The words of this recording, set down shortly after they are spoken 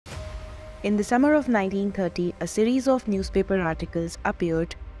In the summer of 1930, a series of newspaper articles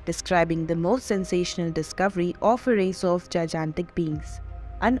appeared describing the most sensational discovery of a race of gigantic beings,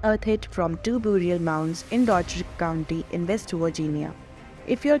 unearthed from two burial mounds in Doddridge County in West Virginia.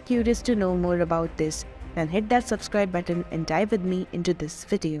 If you're curious to know more about this, then hit that subscribe button and dive with me into this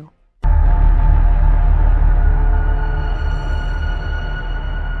video.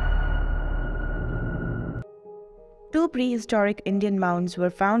 Two prehistoric Indian mounds were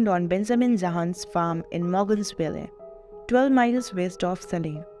found on Benjamin Zahan's farm in Morgansville, 12 miles west of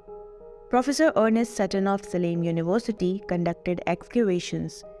Salem. Professor Ernest Sutton of Salem University conducted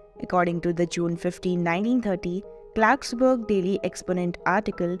excavations. According to the June 15, 1930 Clarksburg Daily Exponent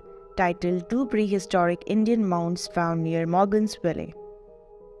article titled Two Prehistoric Indian Mounds Found Near Morgansville.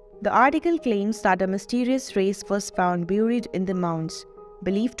 The article claims that a mysterious race was found buried in the mounds,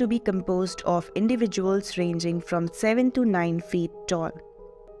 believed to be composed of individuals ranging from 7 to 9 feet tall.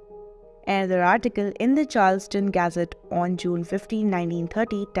 Another article in the Charleston Gazette on June 15,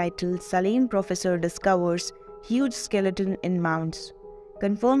 1930 titled Salem Professor Discovers Huge Skeleton in Mounds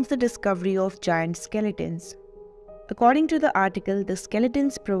confirms the discovery of giant skeletons. According to the article, the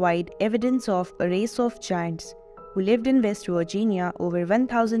skeletons provide evidence of a race of giants who lived in West Virginia over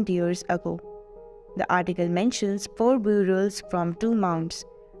 1,000 years ago. The article mentions 4 burials from 2 mounds,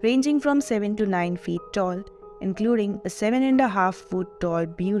 ranging from 7 to 9 feet tall, including a 7.5-foot tall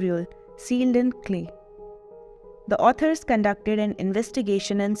burial sealed in clay. The authors conducted an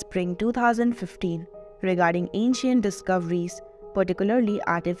investigation in spring 2015 regarding ancient discoveries, particularly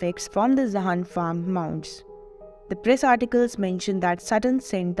artifacts from the Zahan farm mounds. The press articles mention that Sutton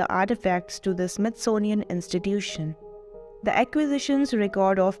sent the artifacts to the Smithsonian Institution. The acquisitions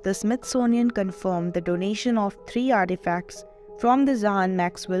record of the Smithsonian confirmed the donation of 3 artifacts from the Zahan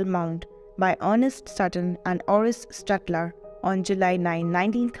Maxwell Mound by Ernest Sutton and Horace Stutler on July 9,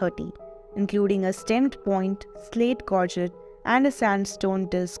 1930, including a stemmed point, slate gorget, and a sandstone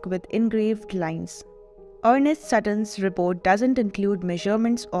disc with engraved lines. Ernest Sutton's report doesn't include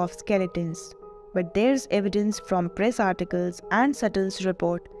measurements of skeletons, but there's evidence from press articles and Sutton's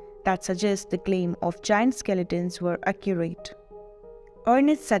report that suggests the claim of giant skeletons were accurate.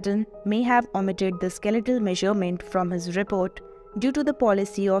 Ernest Sutton may have omitted the skeletal measurement from his report due to the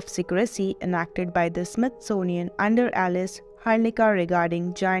policy of secrecy enacted by the Smithsonian under Alice Harlica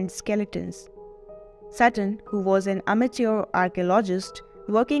regarding giant skeletons. Sutton, who was an amateur archaeologist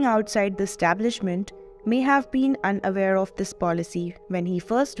working outside the establishment, may have been unaware of this policy when he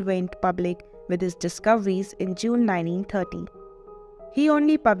first went public with his discoveries in June 1930. He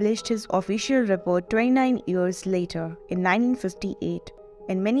only published his official report 29 years later, in 1958,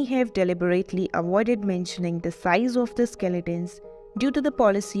 and many have deliberately avoided mentioning the size of the skeletons due to the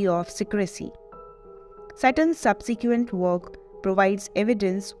policy of secrecy. Sutton's subsequent work provides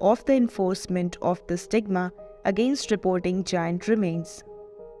evidence of the enforcement of the stigma against reporting giant remains.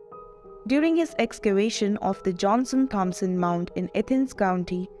 During his excavation of the Johnson-Thompson Mound in Athens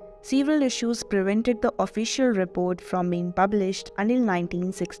County, several issues prevented the official report from being published until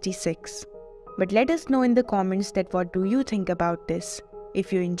 1966. But let us know in the comments that what do you think about this.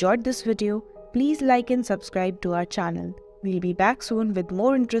 If you enjoyed this video, please like and subscribe to our channel. We'll be back soon with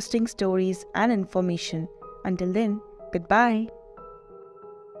more interesting stories and information. Until then, goodbye.